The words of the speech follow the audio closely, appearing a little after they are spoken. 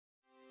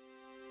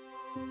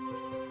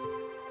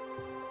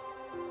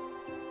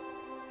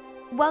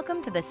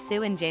Welcome to the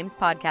Sue and James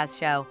podcast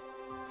show.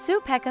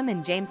 Sue Peckham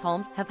and James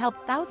Holmes have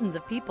helped thousands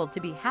of people to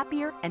be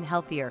happier and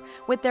healthier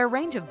with their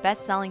range of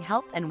best-selling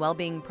health and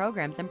well-being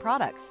programs and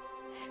products.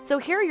 So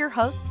here are your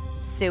hosts,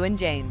 Sue and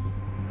James.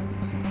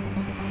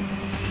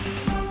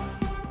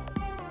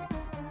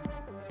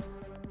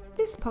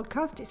 This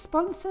podcast is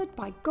sponsored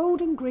by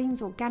Golden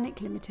Greens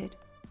Organic Limited.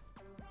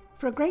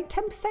 For a great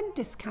 10%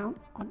 discount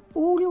on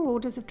all your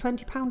orders of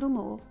 £20 or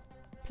more,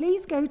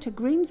 please go to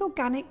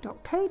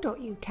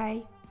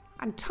greensorganic.co.uk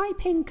and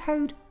type in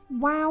code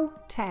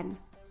WOW10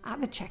 at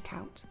the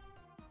checkout.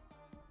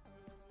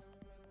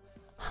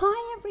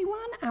 Hi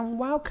everyone, and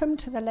welcome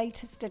to the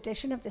latest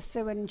edition of the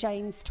Sue and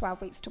James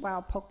 12 Weeks to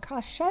Wow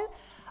podcast show.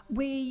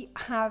 We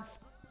have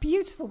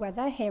beautiful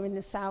weather here in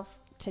the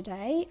south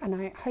today, and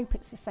I hope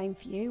it's the same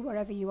for you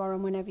wherever you are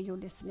and whenever you're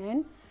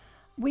listening.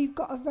 We've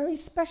got a very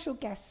special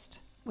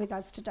guest with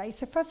us today.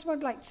 So first of all,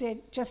 I'd like to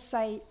just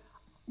say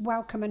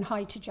welcome and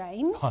hi to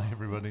James. Hi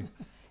everybody.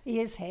 He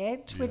is here,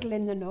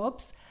 twiddling the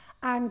knobs.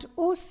 And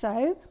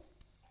also,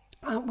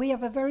 we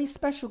have a very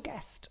special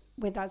guest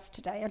with us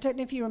today. I don't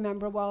know if you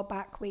remember, a while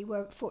back we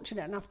were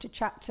fortunate enough to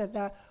chat to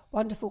the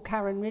wonderful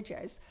Karen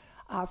Ridgers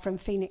from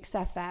Phoenix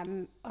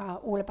FM,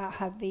 all about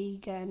her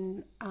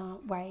vegan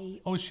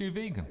way. Oh, is she a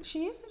vegan?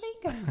 She is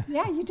a vegan.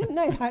 Yeah, you didn't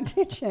know that,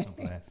 did you? Oh,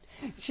 bless.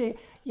 She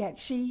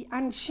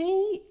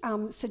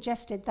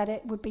suggested that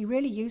it would be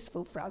really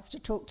useful for us to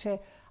talk to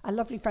a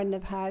lovely friend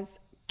of hers,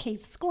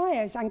 Keith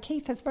Squires, and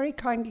Keith has very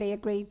kindly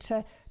agreed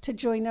to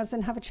join us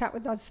and have a chat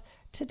with us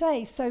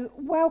today. So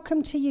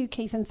welcome to you,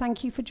 Keith, and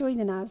thank you for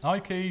joining us. Hi,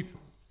 Keith.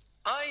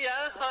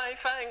 Hi,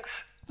 thanks.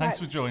 Thanks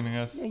for joining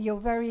us. You're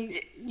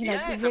very,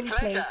 Yeah, really it's a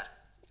pleasure. pleased.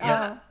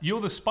 Yeah.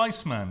 You're the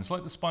Spice Man. It's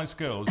like the Spice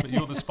Girls, but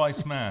you're the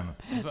Spice Man.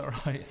 Is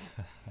that right?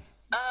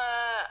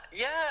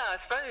 Yeah, I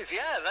suppose.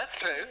 Yeah, that's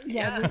true.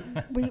 Yeah,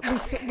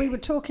 we were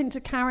talking to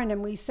Karen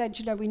and we said,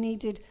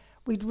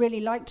 we'd really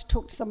like to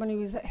talk to someone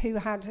who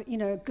had,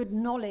 a good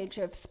knowledge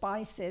of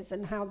spices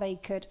and how they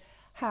could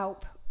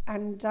help.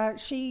 And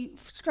she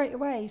straight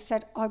away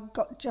said, I've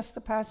got just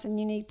the person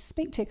you need to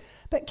speak to.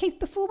 But Keith,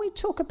 before we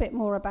talk a bit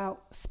more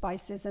about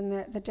spices and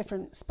the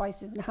different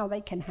spices and how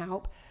they can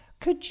help,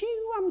 could you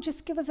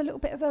just give us a little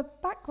bit of a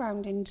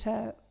background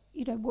into,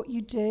 what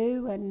you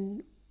do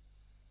and...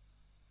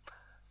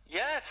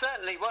 Yeah,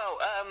 certainly. Well,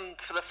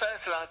 for the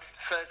first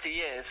 30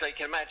 years, so you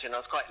can imagine, I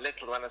was quite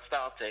little when I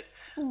started.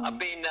 I've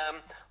been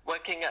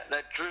working at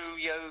the Drew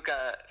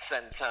Yoga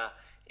Centre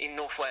in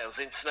North Wales,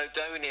 in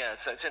Snowdonia.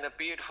 So it's in a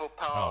beautiful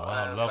part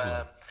of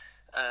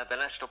the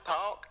National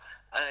Park.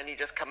 And you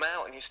just come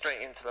out and you're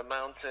straight into the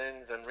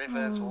mountains and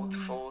rivers,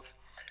 waterfalls.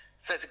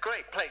 So it's a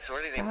great place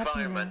already. The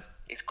environment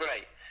is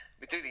great.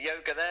 We do the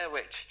yoga there,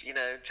 which,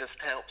 just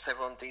helps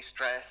everyone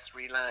de-stress,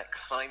 relax,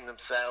 find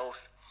themselves.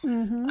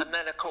 Mm-hmm. And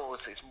then, of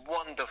course, it's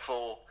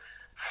wonderful,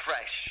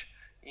 fresh.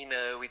 We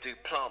do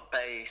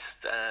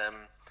plant-based,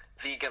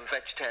 vegan,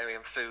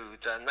 vegetarian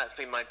food, and that's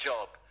been my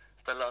job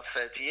for the last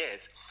 30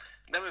 years.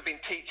 Then we've been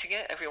teaching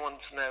it. Everyone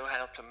wants to know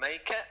how to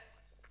make it.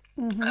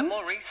 Mm-hmm. And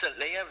more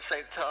recently, I would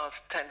say the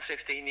last 10,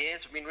 15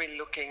 years, we've been really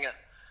looking at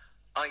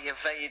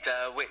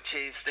Ayurveda, which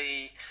is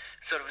the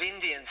sort of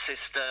Indian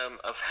system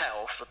of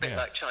health, a bit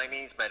like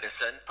Chinese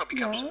medicine, probably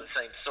comes from the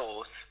same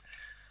source.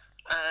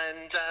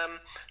 And,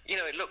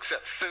 it looks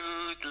at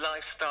food,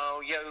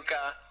 lifestyle,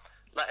 yoga,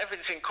 like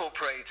everything's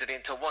incorporated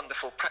into a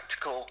wonderful,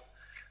 practical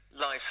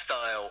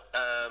lifestyle,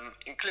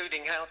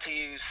 including how to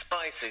use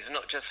spices,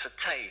 not just for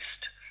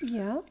taste,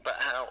 but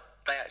how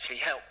they actually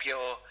help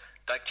your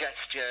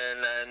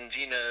digestion and,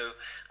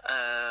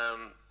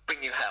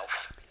 bring you health.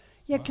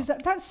 Yeah, because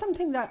that's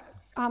something that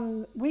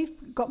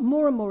we've got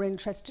more and more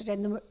interested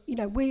in.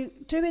 We're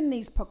doing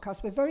these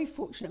podcasts. We're very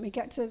fortunate. We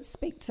get to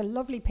speak to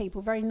lovely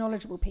people, very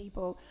knowledgeable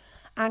people.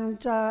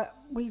 And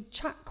we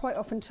chat quite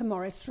often to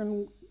Morris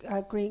from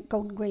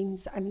Golden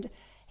Greens, and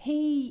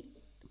he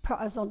put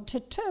us on to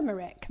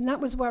turmeric. And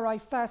that was where I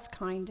first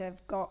kind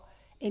of got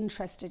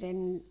interested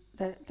in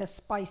the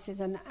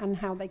spices and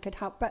how they could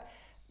help. But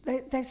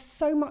there's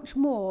so much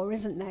more,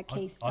 isn't there,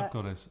 Keith? I've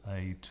got a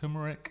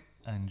turmeric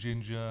and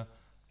ginger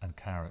and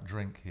carrot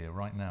drink here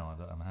right now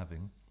that I'm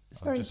having.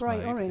 It's very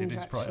bright orange. It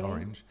is bright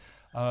orange.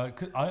 I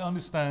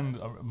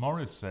understand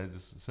Morris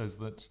says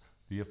that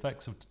the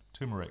effects of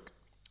turmeric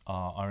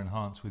are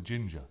enhanced with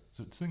ginger.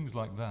 So it's things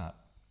like that.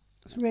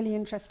 It's really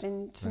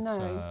interesting to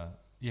know.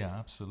 Yeah,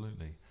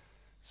 absolutely.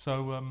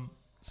 So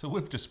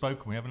we've just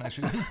spoken. We haven't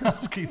actually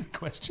asked Keith a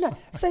question. No.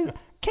 So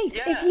Keith,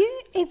 if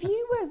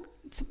you were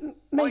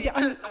you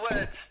took the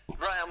words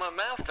right out of my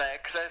mouth there,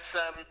 because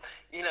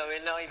in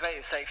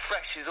Ayurveda say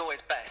fresh is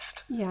always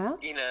best. Yeah.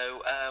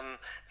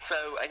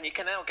 And you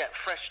can now get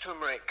fresh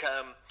turmeric.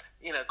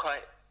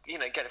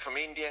 Get it from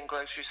Indian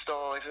grocery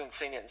stores. I've even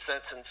seen it in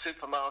certain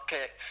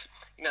supermarkets.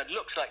 It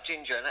looks like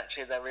ginger, and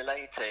actually they're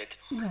related.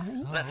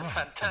 Right. That's a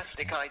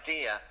fantastic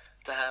idea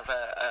to have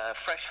a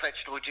fresh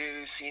vegetable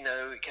juice. You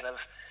can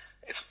have,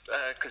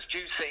 because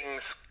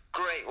juicing's a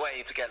great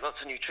way to get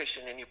lots of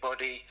nutrition in your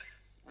body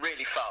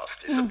really fast.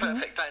 It's a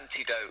perfect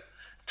antidote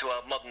to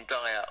our modern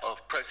diet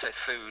of processed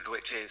food,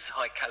 which is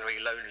high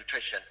calorie, low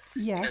nutrition.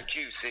 Yes.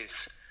 Juice is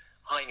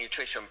high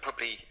nutrition,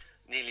 probably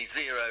nearly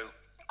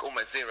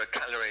almost zero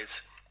calories.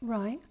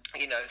 Right.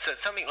 So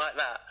something like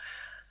that.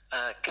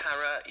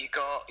 Carrot,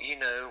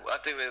 I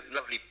do a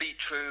lovely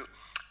beetroot.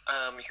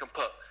 You can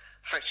put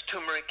fresh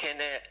turmeric in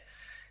it,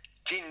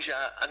 ginger,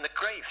 and the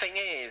great thing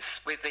is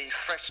with the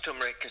fresh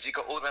turmeric, because you've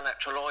got all the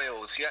natural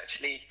oils, you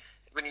actually,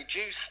 when you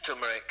juice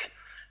turmeric,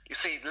 you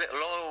see little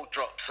oil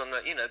drops on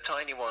the,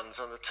 tiny ones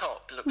on the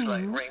top. It looks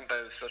like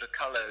rainbow sort of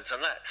colours,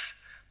 and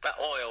that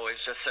oil is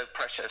just so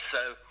precious.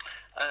 So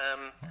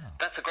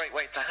that's a great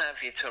way to have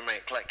your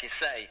turmeric, like you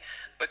say,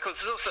 because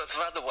there's all sorts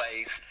of other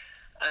ways.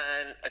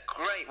 And a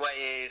great way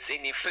is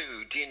in your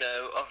food,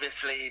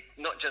 obviously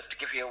not just to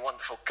give you a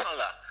wonderful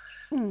colour,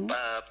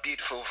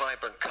 beautiful,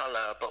 vibrant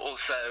colour, but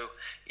also,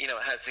 it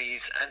has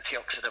these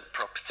antioxidant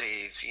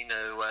properties,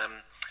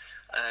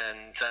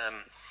 and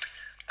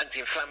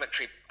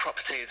anti-inflammatory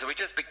properties that we're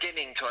just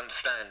beginning to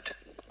understand.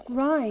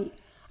 Right.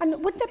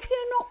 And would there be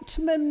an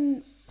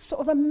optimum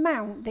sort of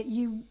amount that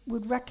you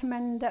would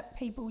recommend that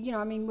people,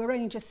 we're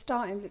only just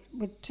starting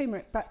with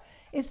turmeric, but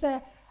is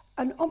there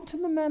an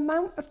optimum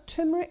amount of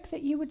turmeric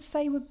that you would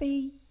say would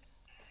be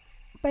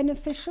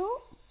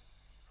beneficial?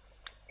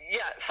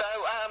 Yeah, so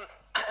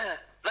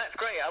that's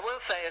great. I will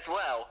say as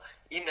well,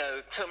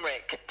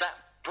 turmeric, that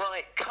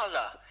bright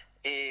colour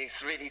is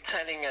really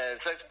telling us,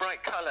 those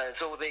bright colours,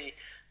 all the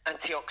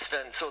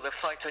antioxidants, all the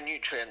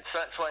phytonutrients,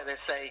 that's why they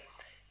say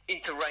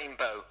eat a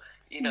rainbow,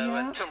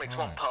 and turmeric's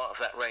one part of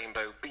that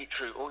rainbow,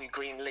 beetroot, all your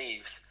green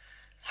leaves.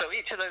 So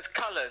each of those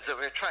colours that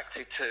we're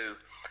attracted to,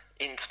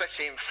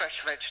 especially in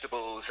fresh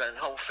vegetables and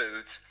whole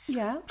foods,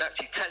 they're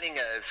actually telling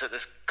us that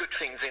there's good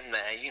things in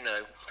there,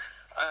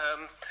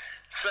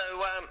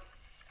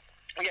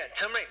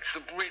 turmeric's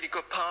a really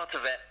good part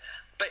of it,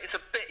 but it's a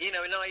bit, in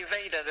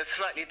Ayurveda, there's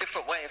a slightly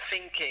different way of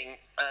thinking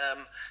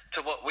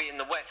to what we in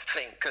the West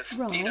think, because,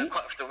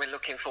 quite often we're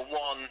looking for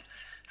one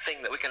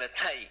thing that we're going to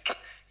take,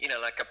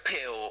 like a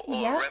pill or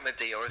a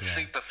remedy or a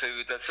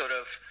superfood that sort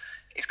of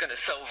is going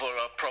to solve all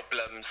our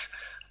problems.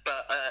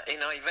 But in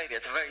Ayurveda,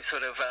 it's a very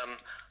sort of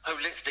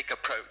holistic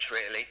approach,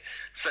 really.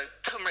 So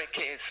turmeric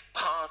is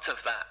part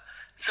of that.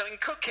 So in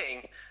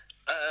cooking,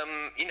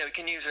 we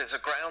can use it as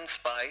a ground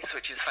spice,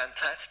 which is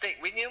fantastic.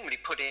 We normally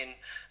put in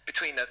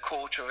between a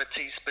quarter of a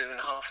teaspoon,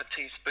 half a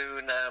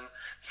teaspoon,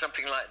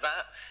 something like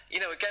that.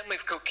 Again,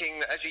 with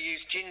cooking, as you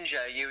use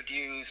ginger, you would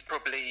use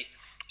probably,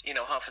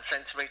 half a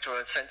centimetre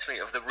or a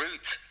centimetre of the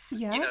root,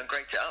 and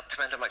grate it up,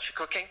 depending on how much you're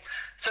cooking.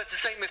 So it's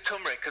the same with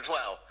turmeric as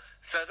well.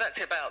 So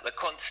that's about the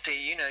quantity,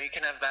 you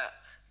can have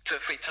that 2 or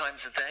 3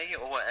 times a day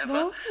or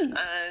whatever. Right.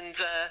 And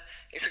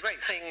it's a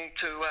great thing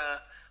to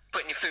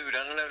put in your food.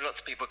 And I know lots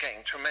of people are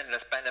getting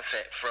tremendous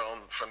benefit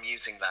from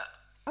using that.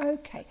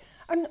 Okay.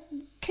 And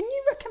can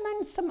you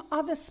recommend some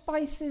other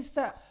spices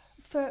that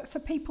for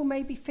people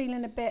maybe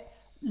feeling a bit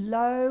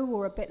low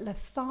or a bit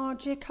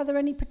lethargic? Are there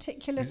any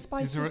particular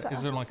spices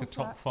is there like a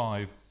top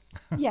 5?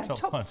 Yeah,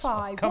 top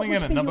 5. Coming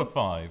in at number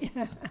 5.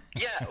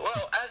 Yeah,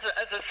 well, as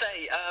I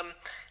say,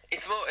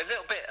 it's more a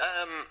little bit,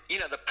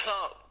 the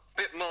plant,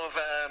 bit more of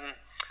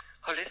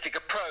a holistic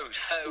approach.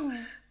 So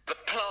the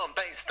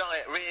plant-based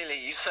diet,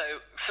 really. So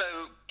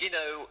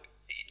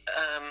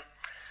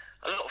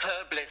a lot of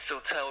herbalists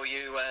will tell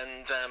you,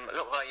 and a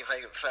lot of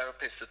Ayurvedic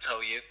therapists will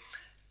tell you,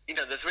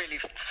 there's really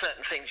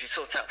certain things you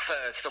sort out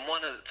first, and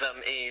one of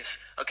them is,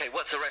 okay,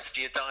 what's the rest of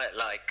your diet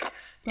like?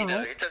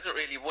 It doesn't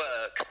really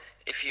work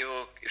if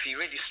you're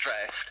really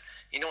stressed,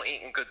 you're not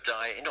eating good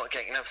diet, you're not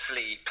getting enough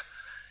sleep.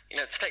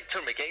 To take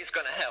turmeric, it is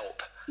going to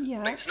help,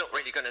 but it's not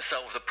really going to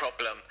solve the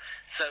problem.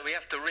 So we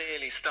have to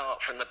really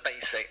start from the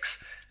basics.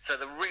 So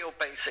the real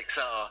basics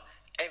are,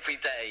 every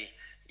day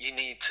you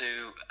need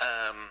to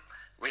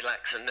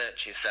relax and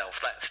nurture yourself.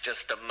 That's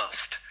just a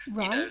must.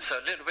 Right. So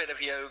a little bit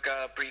of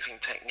yoga, breathing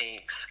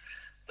techniques,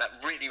 that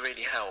really,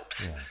 really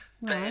helps. Yeah.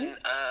 Then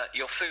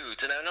your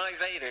food. And in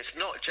Ayurveda, it's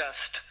not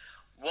just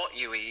what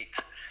you eat,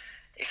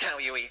 it's how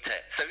you eat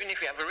it. So even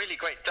if you have a really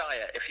great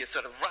diet, if you're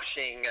sort of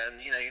rushing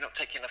and, you're not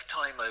taking enough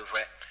time over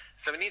it,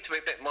 so we need to be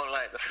a bit more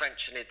like the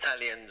French and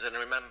Italians and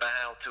remember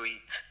how to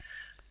eat,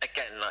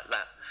 again, like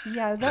that.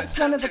 Yeah, that's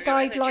one of the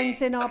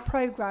guidelines in our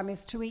programme,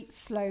 is to eat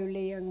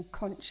slowly and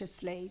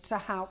consciously to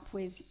help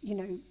with,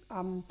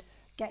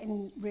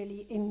 getting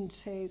really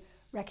into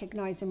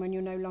recognising when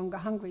you're no longer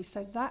hungry.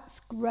 So that's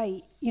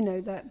great,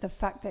 the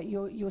fact that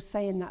you're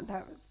saying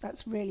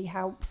that's really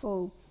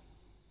helpful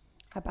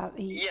about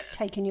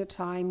taking your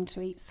time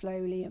to eat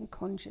slowly and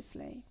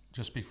consciously.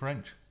 Just be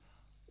French.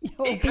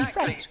 Or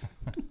exactly. Be French.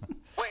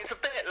 Well, it's a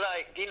bit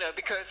like,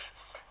 because,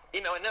 I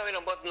know in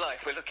our modern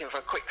life we're looking for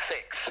a quick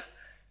fix,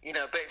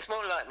 but it's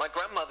more like my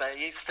grandmother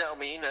used to tell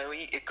me,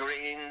 eat your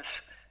greens,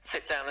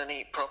 sit down and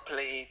eat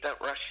properly, don't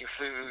rush your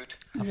food.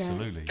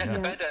 Absolutely, Get to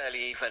bed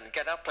early even,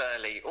 get up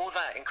early. All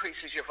that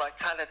increases your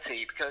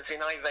vitality, because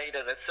in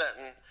Ayurveda there's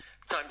certain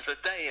times of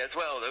the day as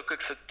well that are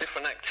good for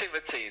different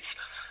activities.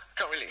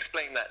 Can't really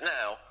explain that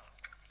now.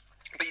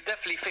 but you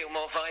definitely feel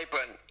more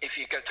vibrant if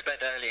you go to bed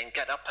early and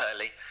get up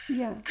early.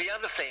 Yeah. The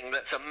other thing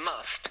that's a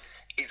must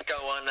is go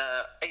on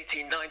a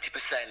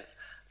 80-90%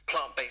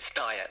 plant-based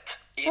diet,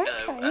 you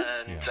know,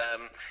 and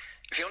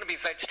if you want to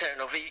be vegetarian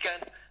or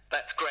vegan,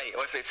 that's great.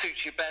 Or if it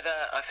suits you better,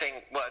 I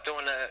think, well, I don't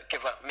want to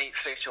give up meat,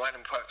 fish or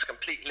animal products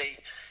completely.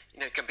 You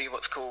know, it can be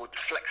what's called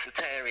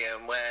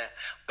flexitarian,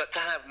 but to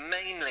have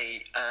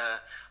mainly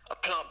a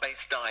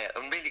plant-based diet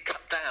and really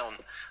cut down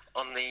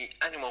on the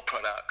animal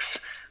products,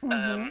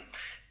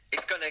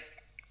 it's going to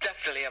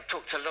definitely, I've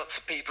talked to lots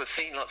of people,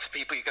 seen lots of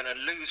people, you're going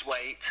to lose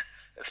weight,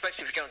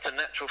 especially if you go into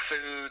natural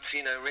foods,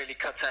 you know, really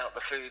cut out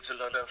the foods, a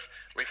lot of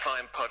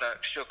refined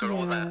products, sugar,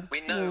 all that.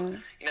 We know,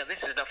 you know,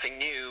 this is nothing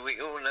new, we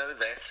all know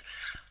this,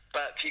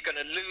 but you're going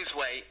to lose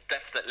weight,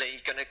 definitely,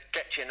 you're going to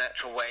get your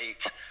natural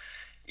weight,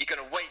 you're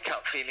going to wake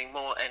up feeling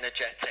more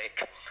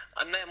energetic,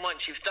 and then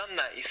once you've done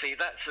that, you see,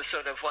 that's the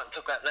sort of what I'm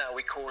talking about now,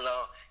 we call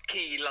our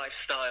key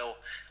lifestyle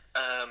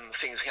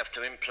things we have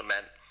to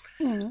implement.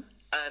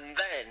 And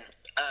then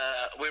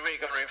we're really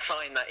going to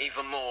refine that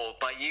even more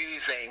by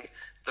using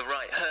the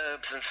right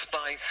herbs and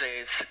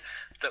spices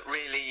that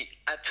really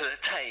add to the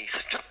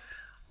taste,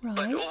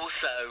 but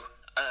also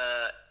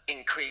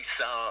increase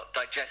our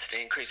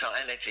digestion, increase our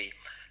energy.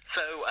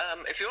 So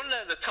if you want to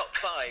know the top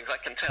 5, I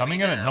can tell Coming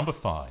you in now. at number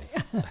 5.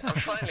 I'm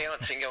finally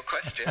answering your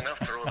question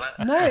after all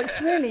that. No, it's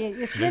really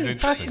interesting.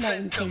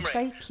 fascinating. Turmeric.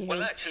 Thank you.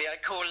 Well, actually, I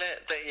call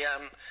it the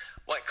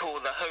what I call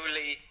the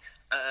Holy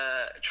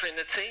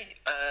Trinity,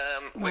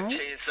 which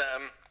is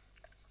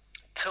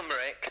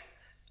turmeric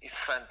is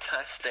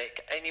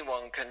fantastic.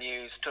 Anyone can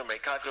use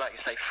turmeric. Either, like you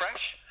say,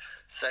 fresh,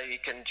 so you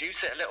can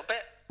juice it a little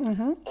bit,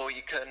 or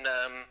you can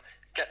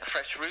get the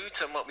fresh root.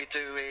 And what we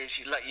do is,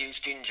 you use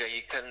ginger.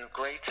 You can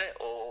grate it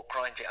or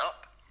grind it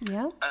up.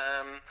 Yeah.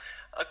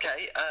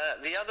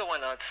 The other one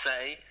I'd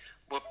say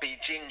would be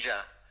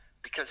ginger,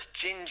 because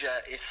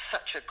ginger is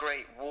such a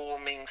great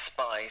warming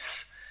spice,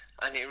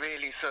 and it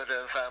really sort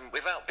of,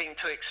 without being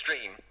too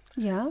extreme.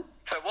 Yeah.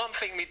 So one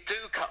thing we do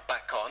cut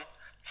back on,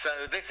 so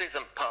this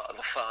isn't part of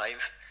the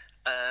 5,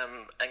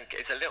 and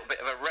it's a little bit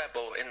of a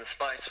rebel in the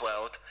spice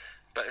world,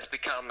 but it's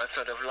become a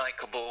sort of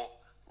likeable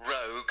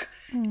rogue,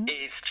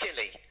 is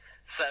chili.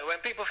 So when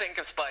people think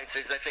of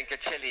spices, they think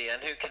of chili,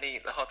 and who can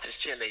eat the hottest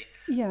chili?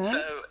 Yeah.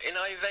 So in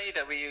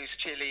Ayurveda, we use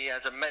chili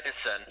as a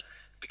medicine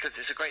because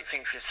it's a great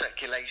thing for your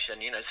circulation.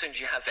 You know, as soon as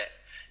you have it,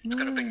 it's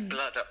going to bring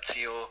blood up to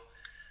your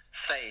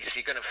face.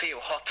 You're going to feel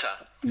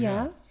hotter.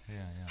 Yeah.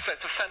 So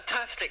it's a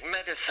fantastic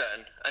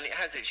medicine, and it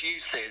has its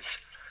uses,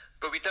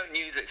 but we don't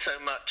use it so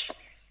much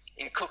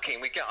in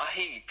cooking. We get our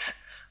heat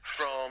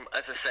from,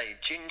 as I say,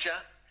 ginger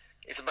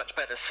is a much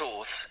better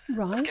source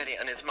of getting it,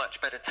 and it's much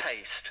better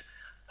taste.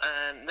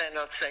 And then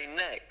I'd say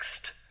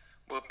next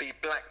would be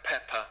black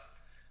pepper.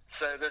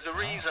 So there's a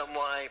reason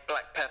why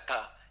black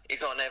pepper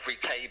is on every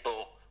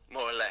table,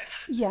 more or less,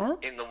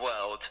 in the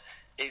world,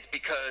 is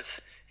because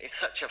it's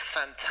such a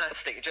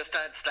fantastic, it just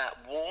adds that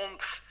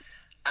warmth,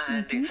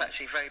 and it's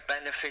actually very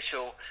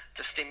beneficial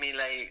to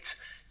stimulate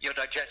your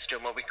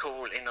digestion, what we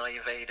call in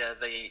Ayurveda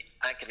the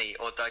Agni,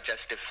 or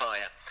digestive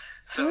fire.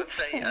 So I'd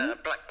say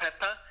black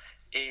pepper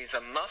is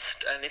a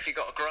must, and if you've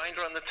got a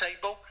grinder on the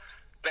table,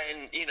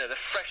 then, you know, the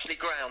freshly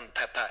ground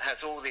pepper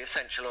has all the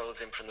essential oils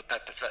in from the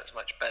pepper, so that's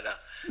much better.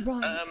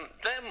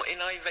 Then in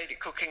Ayurvedic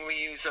cooking, we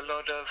use a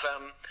lot of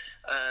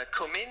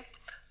cumin.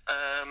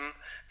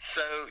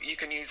 So you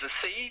can use the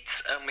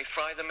seeds, and we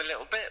fry them a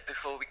little bit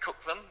before we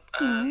cook them,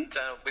 and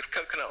with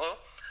coconut oil.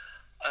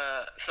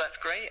 So that's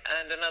great.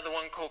 And another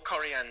one called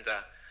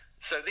coriander.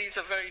 So these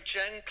are very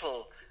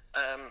gentle,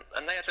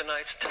 and they have a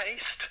nice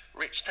taste,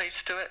 rich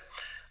taste to it.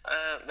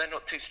 They're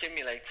not too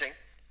stimulating.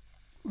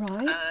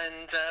 Right.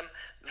 And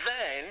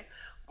then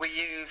we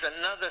use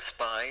another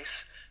spice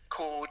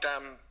called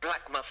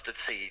black mustard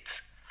seeds.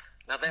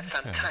 Now they're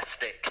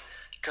fantastic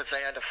because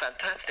they add a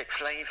fantastic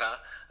flavour,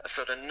 a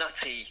sort of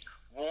nutty,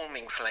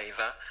 warming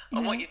flavour.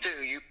 And what you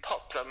do, you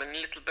pop them in a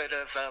little bit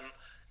of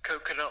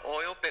coconut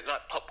oil, a bit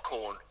like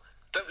popcorn.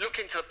 Don't look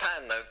into the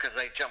pan though, because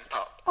they jump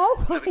up.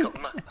 Oh, so we've got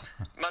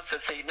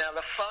mustard seed. Now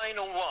the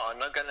final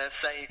one I'm going to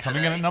say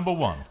Coming in at number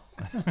 1.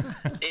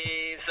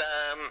 is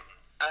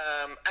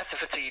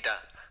asafoetida.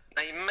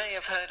 Now you may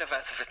have heard of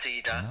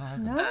asafoetida.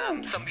 No.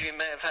 Some of you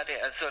may have had it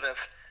as sort of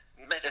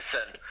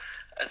medicine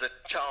as a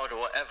child or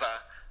whatever.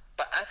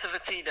 But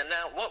asafoetida,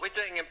 now what we're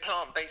doing in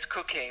plant-based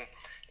cooking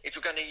is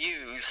we're going to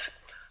use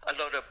a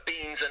lot of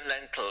beans and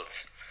lentils.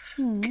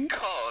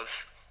 Because,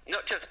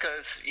 not just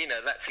because, you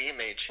know, that's the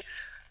image,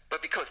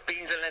 but because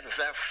beans and lentils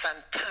are a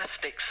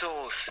fantastic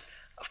source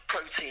of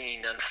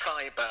protein and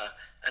fibre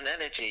and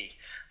energy.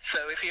 So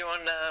if you're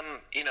on,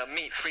 you know,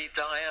 meat-free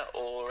diet,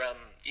 or,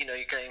 you know,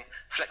 you're going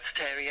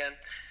flexitarian,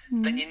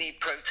 then you need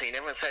protein.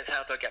 Everyone says,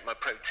 how do I get my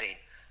protein?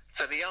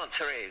 So the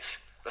answer is,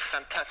 the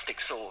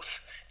fantastic source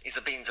is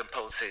the beans and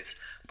pulses.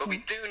 But we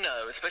do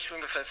know, especially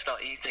when we first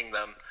start eating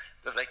them,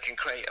 that they can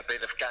create a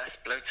bit of gas,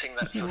 bloating,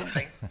 that sort of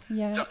thing.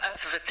 So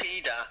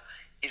asafoetida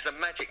is a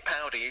magic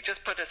powder. You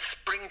just put a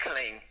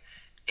sprinkling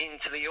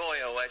into the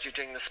oil as you're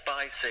doing the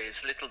spices,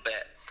 a little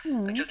bit,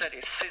 and just let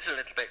it sizzle a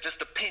little bit,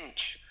 just a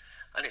pinch,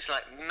 and it's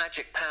like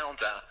magic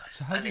powder.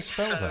 So how do and you it's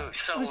spell that?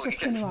 I was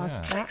just going to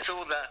ask that. Takes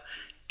all the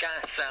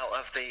gas out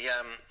of the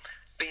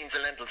beans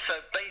and lentils. So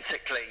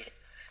basically,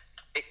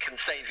 it can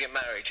save your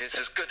marriage. It's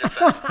as good as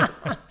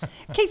that.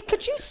 Keith,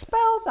 could you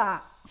spell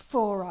that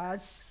for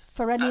us,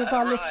 for any of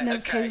our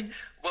listeners okay. who...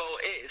 Well,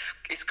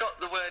 it's got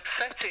the word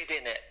fetid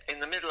in it, in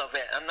the middle of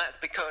it, and that's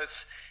because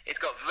it's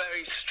got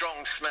very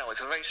strong smell.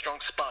 It's a very strong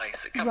spice.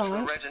 It comes from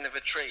the resin of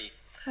a tree.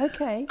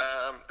 Okay.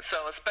 So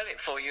I'll spell it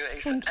for you.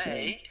 It's Thank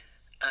A, you.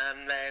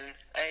 and then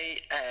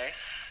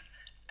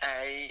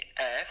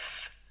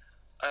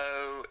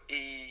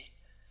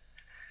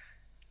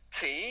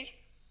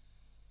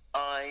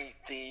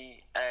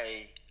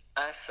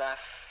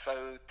ASAFOTIDA.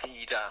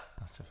 Asafoetida.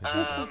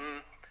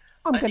 Asafoetida.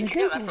 I'm going to you can get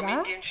Google that from that.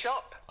 Indian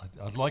shop.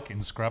 I'd like it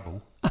in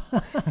Scrabble.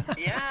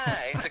 Yeah,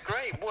 it's a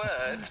great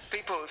word.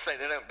 People say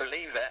they don't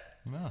believe it.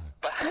 No.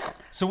 But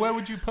So where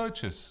would you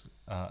purchase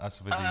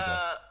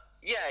Asafoetida?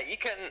 yeah, you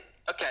can.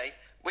 Okay,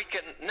 we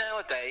can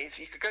nowadays.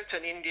 You could go to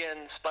an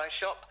Indian spice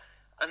shop,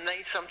 and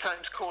they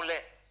sometimes call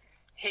it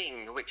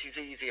hing, which is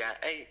easier.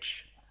 HING.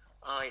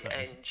 I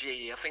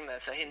think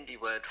that's a Hindi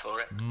word for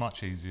it.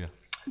 Much easier.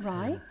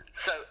 Right.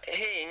 So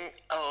hing,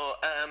 or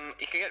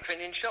you can get it from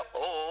an Indian shop,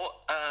 or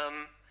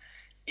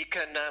you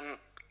can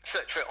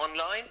search for it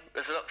online.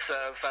 There's lots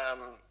of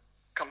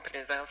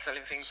companies now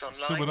selling things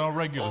online. So would our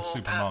regular or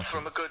perhaps supermarkets?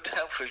 from a good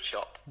health food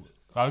shop.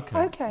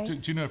 Okay. Do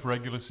you know if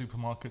regular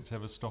supermarkets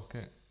ever stock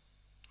it?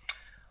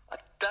 I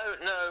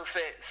don't know if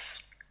it's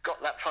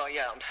got that far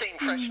yet. I'm seeing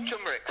fresh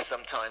turmeric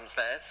sometimes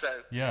there,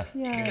 so Yeah.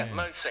 you can Yeah. get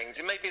most things.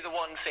 It may be the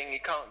one thing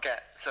you can't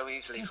get so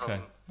easily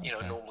from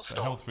normal So stores.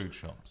 health food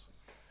shops.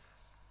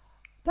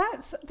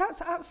 That's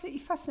absolutely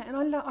fascinating.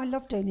 I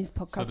love doing these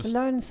podcasts. to I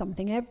learn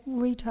something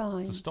every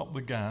time. To stop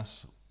the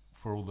gas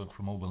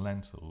from all the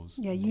lentils.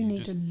 Yeah, you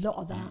need a lot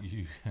of that.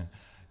 You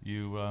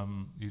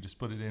just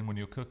put it in when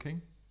you're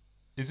cooking.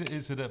 Is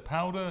it a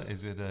powder?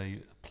 Is it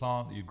a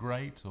plant that you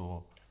grate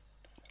or?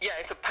 Yeah,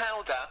 it's a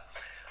powder.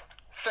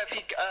 So if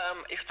you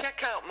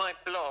check out my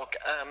blog,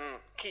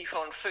 Keith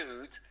on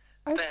Food,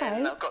 Okay.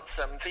 then I've got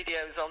some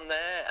videos on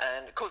there,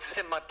 and of course it's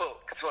in my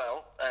book as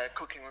well,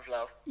 Cooking with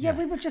Love. Yeah,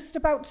 we were just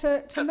about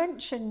to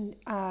mention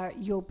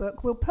your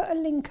book. We'll put a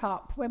link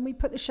up when we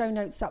put the show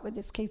notes up with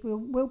this, Keith.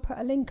 We'll put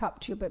a link up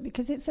to your book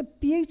because it's a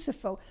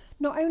beautiful.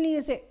 Not only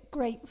is it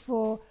great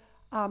for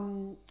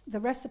the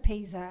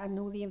recipes and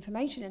all the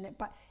information in it,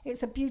 but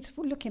it's a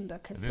beautiful looking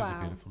book as well. It is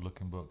a beautiful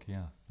looking book.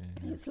 Yeah.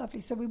 It's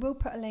lovely. So we will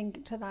put a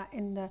link to that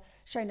in the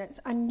show notes.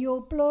 And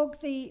your blog,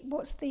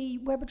 what's the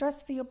web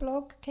address for your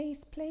blog,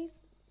 Keith,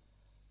 please?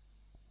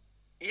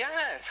 Yeah,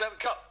 so we've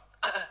got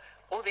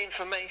all the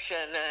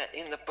information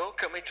in the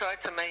book, and we try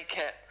to make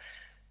it,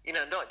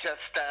 not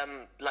just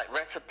like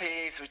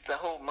recipes.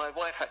 My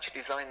wife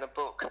actually designed the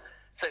book,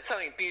 so it's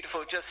something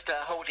beautiful just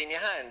hold in your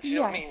hand. You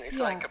know what I mean? It's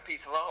like a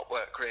piece of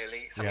artwork,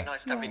 really. Something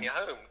nice to have in your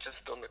home,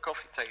 just on the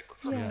coffee table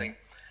sort of thing.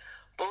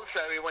 But also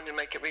we wanted to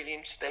make it really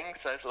interesting,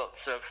 so there's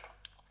lots of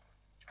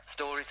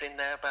stories in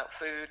there about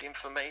food,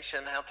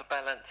 information, how to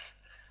balance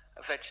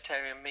a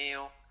vegetarian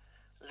meal,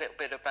 a little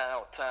bit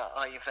about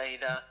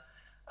Ayurveda,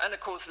 and of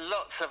course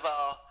lots of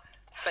our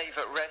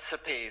favourite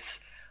recipes.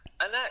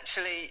 And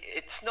actually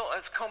it's not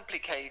as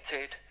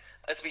complicated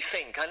as we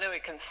think. I know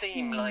it can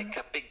seem like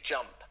a big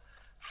jump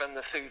from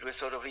the food we're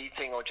sort of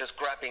eating, or just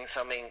grabbing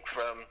something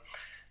from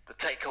the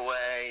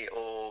takeaway,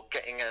 or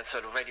getting a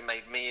sort of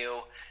ready-made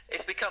meal.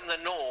 It's become the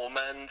norm,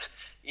 and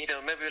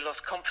maybe we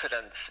lost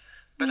confidence.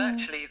 But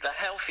actually the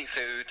healthy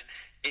food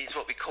is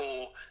what we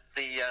call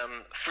the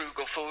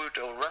frugal food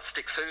or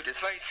rustic food. It's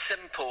very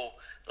simple,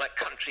 like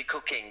country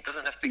cooking.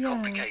 Doesn't have to be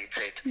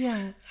complicated.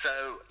 Yeah.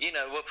 So,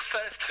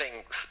 first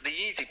thing, the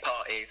easy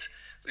part is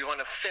we want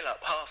to fill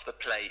up half the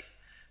plate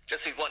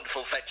just with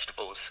wonderful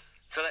vegetables.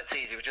 So that's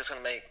easy. We don't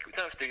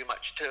have to do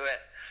much to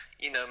it.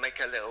 Make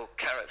a little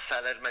carrot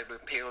salad, maybe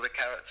peel the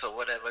carrots or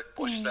whatever,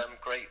 wash them,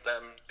 grate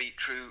them,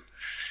 beetroot,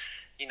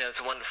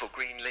 some wonderful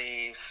green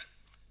leaves,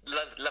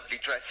 lovely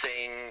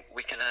dressing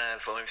we can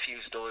have, or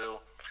infused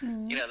oil.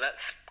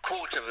 That's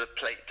quarter of the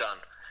plate done.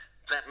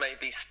 That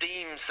maybe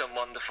steam some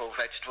wonderful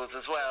vegetables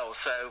as well,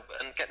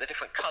 and get the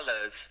different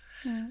colours.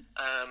 So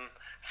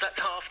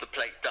that's half the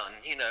plate done,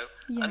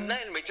 And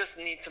then we just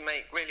need to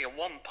make really a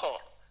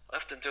one-pot. I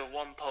often do a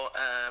one-pot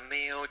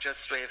meal just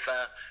with,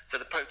 for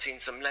the protein,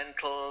 some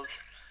lentils,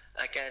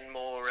 again,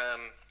 more,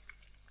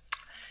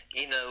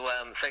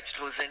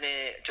 vegetables in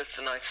it, just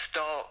a nice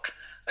stock,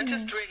 and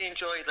just really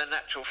enjoy the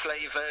natural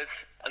flavours.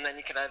 And then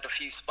you can add a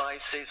few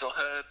spices or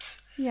herbs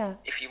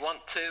if you want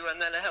to,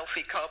 and then a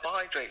healthy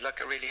carbohydrate,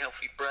 like a really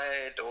healthy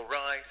bread or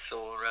rice,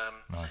 or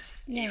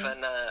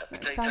even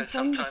potatoes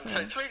sometimes.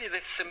 So it's really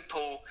this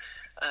simple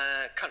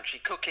country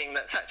cooking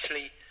that's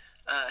actually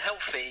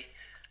healthy,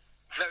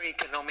 very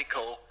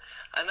economical,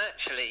 and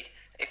actually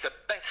it's the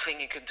best thing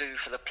you can do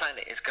for the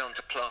planet is go on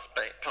to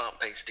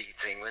plant-based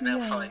eating. We're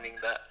now finding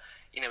that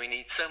we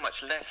need so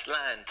much less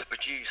land to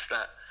produce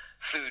that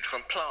food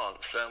from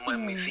plants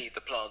when we feed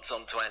the plants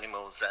onto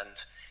animals and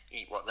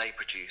eat what they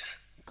produce.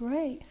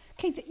 Great.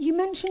 Keith, you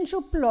mentioned your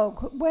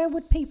blog. Where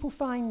would people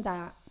find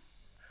that?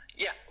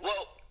 Yeah,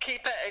 well, keep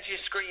it as your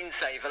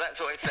screensaver. That's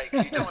what I say,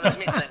 because you don't want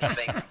to miss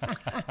anything.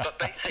 But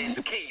basically,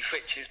 it's Keith,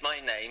 which is my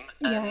name,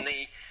 and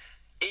the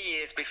E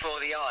is before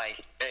the I,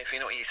 if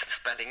you're not used to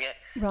spelling it.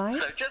 Right.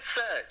 So just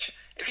search.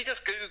 If you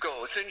just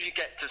Google, as soon as you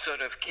get to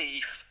sort of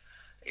Keith,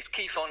 it's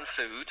Keith on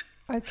food.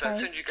 Okay. So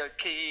as soon as you go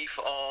Keith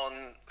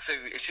on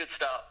food, it should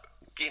start,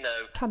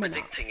 Coming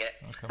predicting it.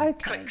 Okay.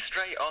 Click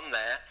straight on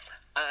there,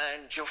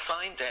 and you'll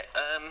find it.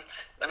 And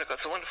I've got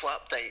some wonderful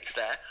updates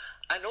there.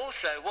 And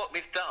also, what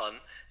we've done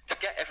to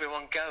get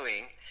everyone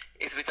going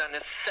is we've done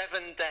a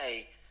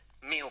 7-day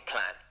meal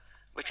plan,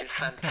 which is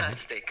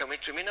fantastic. And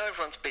we know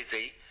everyone's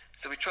busy,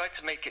 so we tried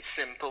to make it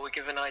simple. We're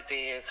giving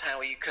ideas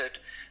how you could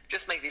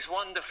just make these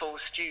wonderful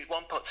stews,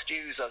 one-pot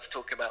stews I was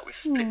talking about, with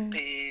split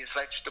peas,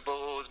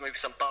 vegetables, maybe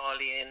some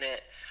barley in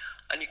it.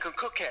 And you can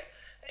cook it.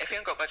 If you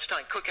haven't got much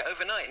time, cook it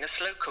overnight in a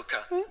slow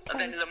cooker. Okay. And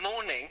then in the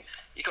morning,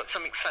 you've got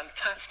something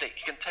fantastic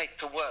you can take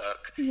to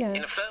work Yeah.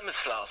 in a thermos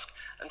flask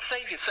and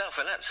save yourself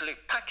an absolute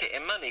packet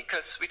in money,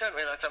 because we don't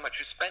realise how much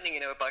we're spending.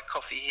 We buy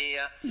coffee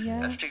here,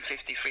 that's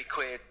 £2.50,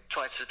 £3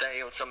 twice a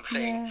day or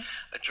something,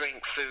 a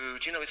drink, food.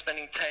 We're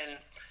spending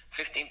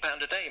 £10-15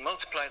 a day.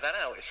 Multiply that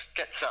out, it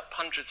gets up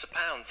hundreds of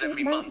pounds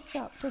every month. It mounts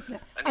up, doesn't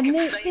it? And you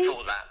can save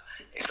all that.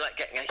 It's like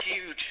getting a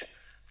huge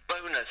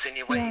bonus in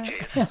your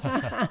wages. Plus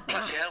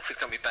your health is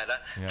going to be better.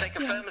 Take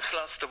a thermos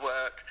flask to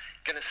work,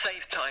 going to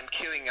save time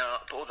queuing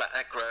up, all that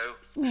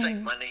aggro,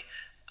 save money.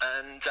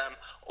 And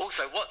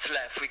also what's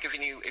left, we're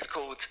giving you, it's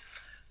called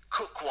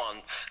Cook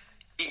Once,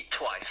 Eat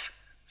Twice.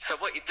 So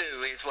what you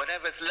do is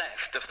whatever's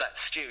left of that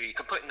stew, you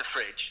can put in the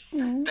fridge.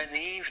 Then in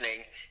the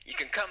evening, you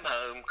can come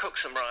home, cook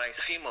some rice,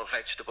 a few more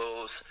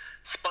vegetables,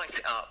 spice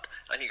it up,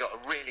 and you've got a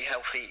really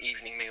healthy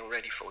evening meal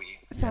ready for you.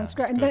 Sounds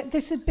great. And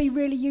this would be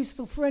really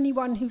useful for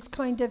anyone who's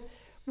kind of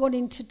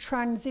wanting to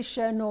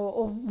transition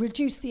or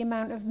reduce the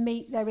amount of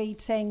meat they're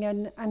eating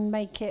and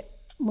make it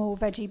more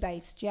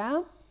veggie-based,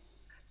 yeah?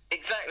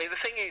 Exactly. The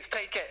thing is,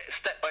 take it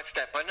step by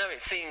step. I know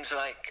it seems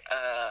like,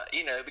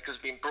 because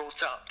we've been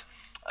brought up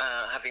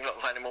having a lot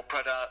of animal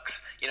products,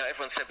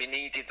 everyone said we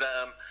needed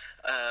them,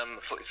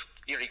 it's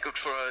really good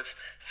for us.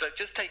 So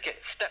just take it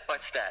step by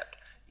step.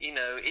 Even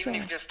if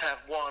you just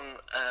have one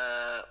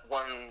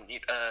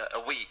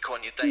a week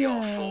on your day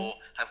off, or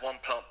have one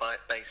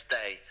plant-based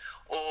day.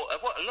 Or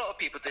what a lot of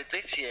people did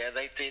this year,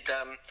 they did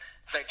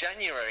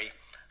Veganuary,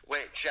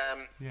 which...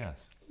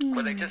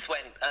 Well, they just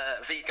went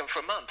vegan for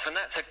a month, and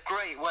that's a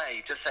great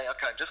way to say,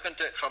 okay, I'm just going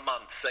to do it for a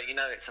month, so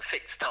it's a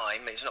fixed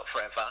time, it's not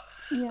forever,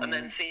 and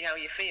then see how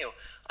you feel.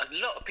 A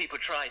lot of people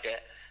tried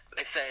it.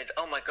 They said,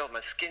 oh my God, my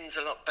skin's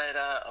a lot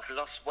better, I've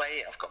lost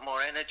weight, I've got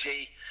more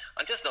energy,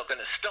 I'm just not going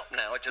to stop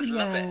now, I just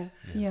love it.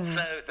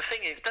 So the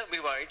thing is, don't be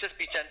worried, just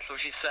be gentle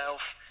with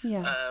yourself.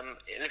 And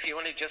if you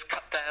want to just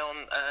cut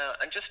down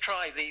and just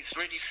try these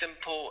really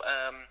simple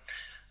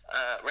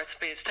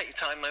recipes, take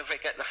your time over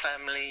it, get the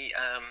family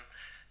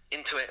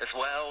into it as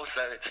well,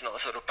 so it's not a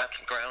sort of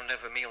battleground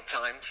over meal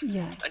times,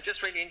 and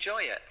just really enjoy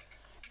it.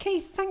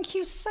 Keith, thank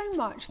you so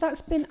much.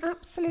 That's been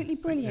absolutely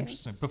brilliant.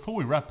 Interesting. Before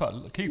we wrap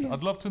up, Keith,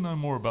 I'd love to know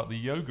more about the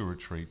yoga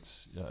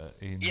retreats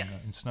in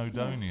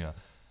Snowdonia.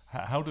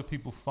 How do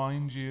people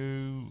find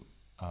you?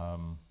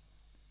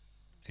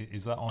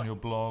 Is that on your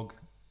blog?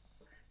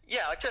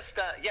 Yeah,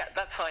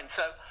 that's fine.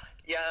 So,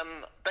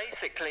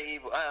 basically,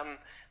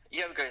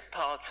 yoga is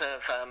part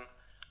of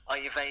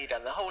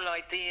Ayurveda. The whole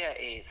idea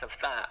is of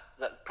that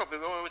probably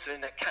we're always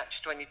in a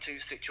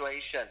catch-22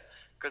 situation,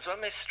 because when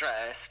we're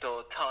stressed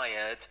or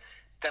tired,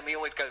 then we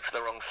always go for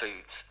the wrong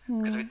foods.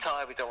 Because we're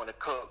tired, we don't want to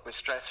cook, we're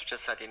stressed, we've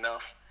just had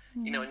enough.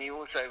 And you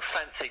also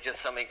fancy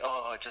just something,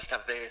 I'll just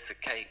have this, a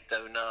cake,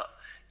 donut,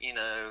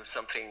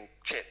 something,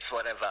 chips,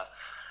 whatever.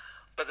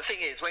 But the thing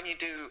is, when you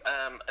do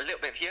a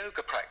little bit of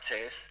yoga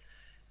practice,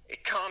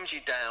 it calms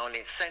you down,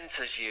 it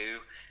centers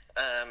you,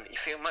 you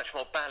feel much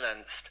more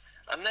balanced.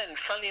 And then,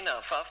 funny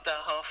enough, after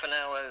half an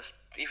hour's,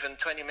 even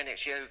 20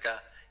 minutes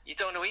yoga, you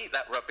don't want to eat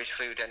that rubbish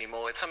food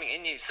anymore. It's something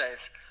in you says,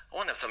 I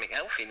want to have something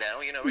healthy now,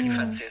 really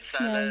fancy a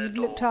salad.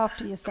 You've looked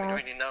after yourself.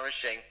 Really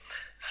nourishing.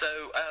 So,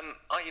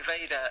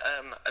 Ayurveda,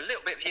 a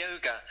little bit of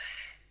yoga,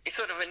 it's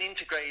sort of an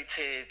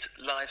integrated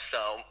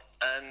lifestyle.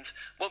 And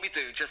what we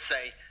do, just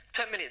say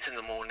 10 minutes in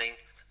the morning,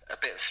 a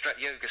bit of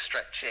yoga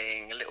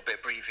stretching, a little bit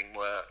of breathing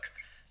work,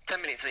 10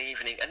 minutes in the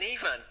evening, and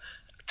even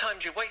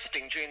times you're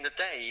wasting during the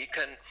day, you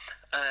can,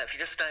 if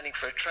you're just standing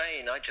for a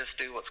train, I just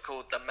do what's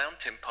called the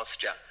mountain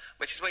posture,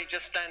 which is where you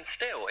just stand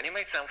still. And it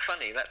may sound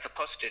funny, that's a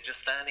posture,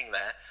 just standing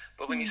there.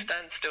 But when you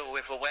stand still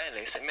with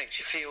awareness, it makes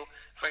you feel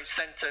very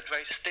centered,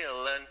 very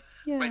still, and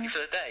ready for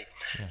the day.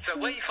 So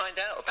where you find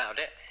out about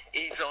it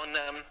is on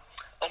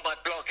my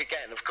blog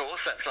again, of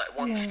course. That's like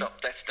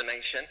one-stop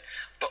destination.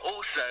 But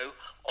also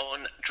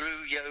on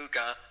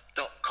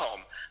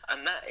drewyoga.com.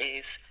 And that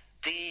is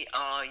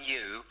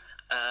DRU,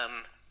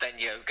 then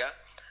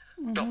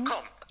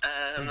yoga.com.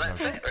 And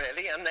that's it,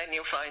 really. And then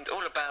you'll find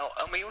all about...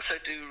 And we also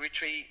do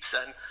retreats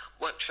and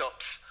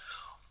workshops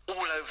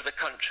all over the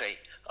country.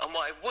 And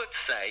what I would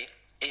say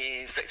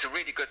it's a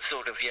really good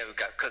sort of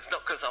yoga,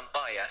 not because I'm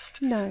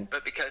biased, No.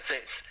 but because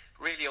it's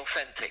really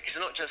authentic. It's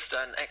not just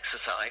an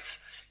exercise.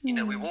 You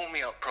know, we warm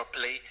you up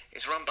properly.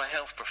 It's run by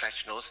health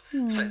professionals, so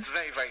it's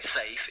very, very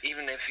safe,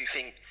 even if you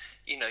think,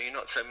 you know, you're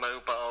not so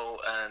mobile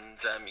and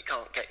you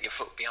can't get your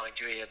foot behind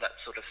your ear, that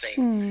sort of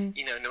thing.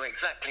 You know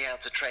exactly how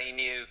to train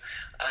you.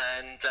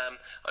 And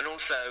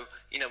also,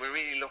 you know, we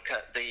really look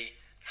at the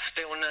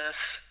stillness,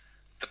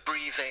 the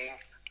breathing,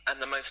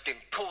 and the most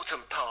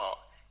important part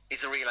is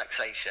the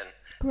relaxation.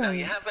 Great. Now,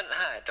 you haven't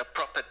had a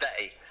proper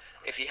day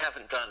if you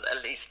haven't done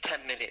at least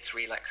 10 minutes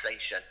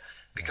relaxation,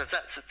 because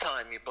that's the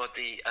time your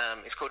body,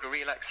 it's called a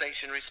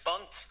relaxation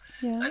response.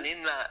 Yeah. And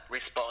in that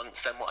response,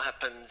 then what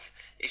happens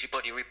is your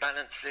body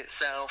rebalances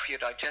itself, your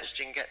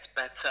digestion gets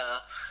better,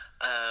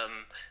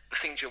 the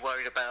things you're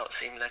worried about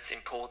seem less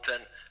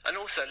important, and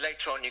also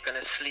later on you're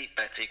going to sleep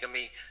better. You're going to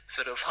be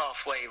sort of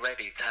halfway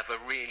ready to have a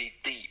really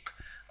deep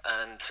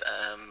and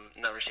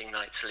nourishing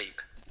night's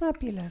sleep.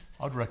 Fabulous.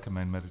 I'd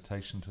recommend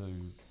meditation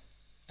to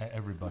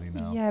everybody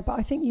now. Yeah, but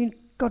I think you've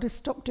got to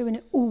stop doing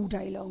it all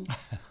day long.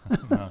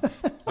 No.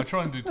 I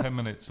try and do 10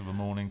 minutes of a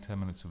morning, 10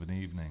 minutes of an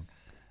evening.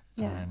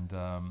 Yeah. And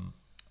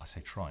I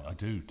say try. I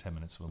do 10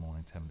 minutes of a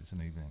morning, 10 minutes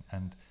in an evening.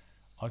 And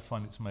I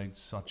find it's made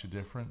such a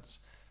difference.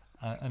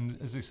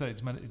 And as they say,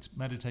 it's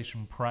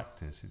meditation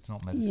practice. It's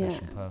not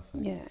meditation perfect.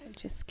 Yeah,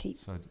 just keep.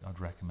 So I'd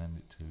recommend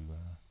it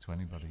to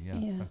anybody. Yeah,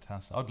 Yeah.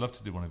 fantastic. I'd love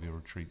to do one of your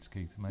retreats,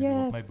 Keith. Maybe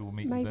we'll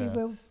meet you Maybe there.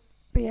 we'll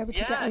be able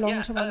to get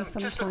along to one just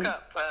sometime. look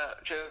up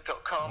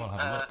joe.com. We'll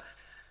have a look.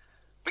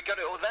 We got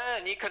it all there,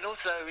 and you can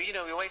also, you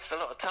know, we waste a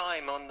lot of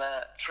time on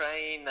the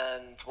train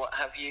and what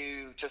have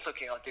you, just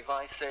looking at our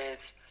devices,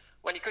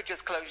 when you could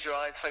just close your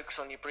eyes, focus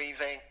on your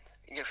breathing,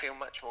 and you'll feel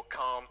much more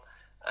calm.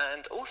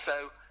 And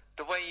also,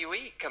 the way you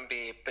eat can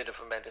be a bit of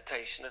a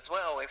meditation as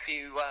well. If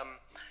you,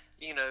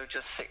 you know,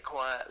 just sit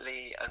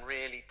quietly and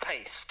really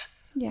taste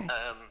Yes.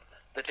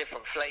 the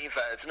different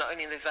flavors. Not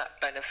only is that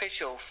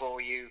beneficial for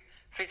you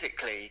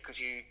physically, because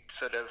you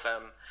sort of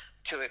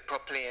chew it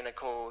properly and, of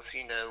course,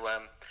 you know,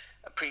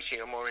 appreciate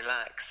you're more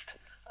relaxed,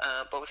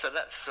 but also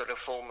that's sort of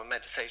form of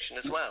meditation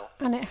as well.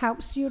 And it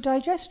helps your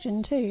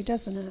digestion too,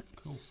 doesn't it?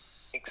 Cool.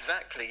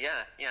 Exactly,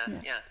 yeah.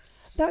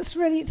 That's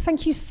really,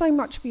 thank you so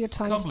much for your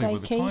time Can't today, believe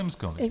where the Keith. time's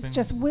gone. It's It's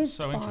just been whizzed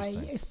so by.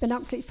 interesting. It's been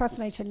absolutely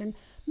fascinating, and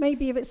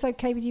maybe if it's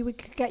okay with you, we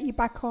could get you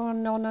back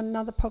on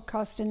another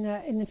podcast in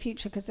the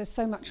future, because there's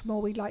so much more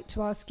we'd like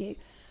to ask you.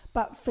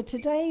 But for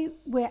today,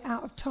 we're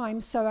out of time,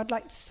 so I'd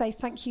like to say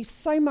thank you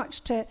so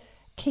much to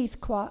Keith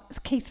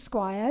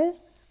Squires.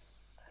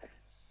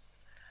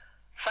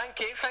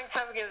 Thank you. Thanks for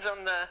having us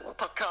on the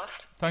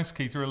podcast. Thanks,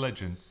 Keith. You're a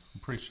legend.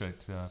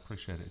 Appreciate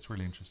it. It's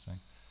really interesting.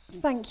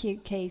 Thank you,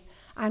 Keith,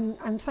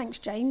 and thanks,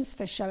 James,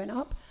 for showing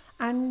up.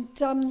 And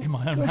In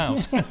my own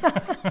house.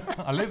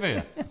 I live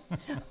here.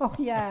 oh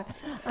yeah,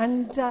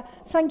 and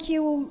thank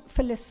you all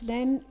for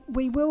listening.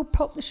 We will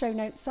pop the show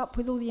notes up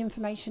with all the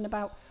information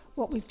about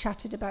what we've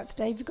chatted about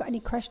today. If you've got any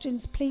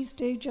questions, please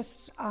do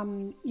just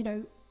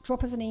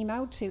drop us an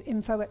email to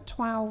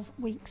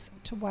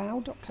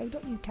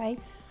info@12weekstowow.co.uk,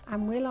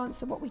 and we'll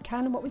answer what we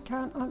can, and what we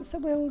can't answer,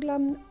 we'll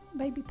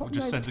maybe pop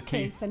just over send to to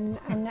Keith. and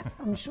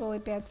I'm sure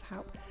he'll be able to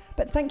help.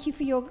 But thank you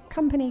for your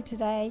company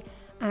today,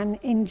 and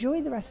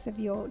enjoy the rest of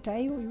your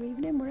day or your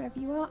evening, wherever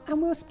you are,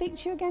 and we'll speak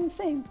to you again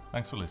soon.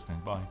 Thanks for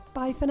listening. Bye.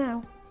 Bye for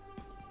now.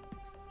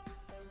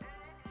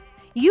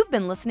 You've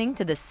been listening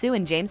to the Sue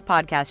and James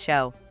Podcast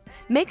Show.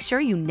 Make sure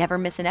you never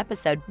miss an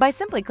episode by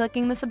simply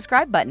clicking the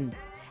subscribe button.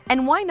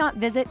 And why not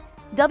visit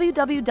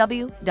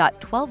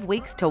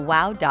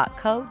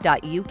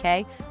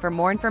www.12weekstowow.co.uk for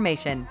more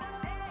information.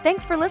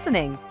 Thanks for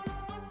listening.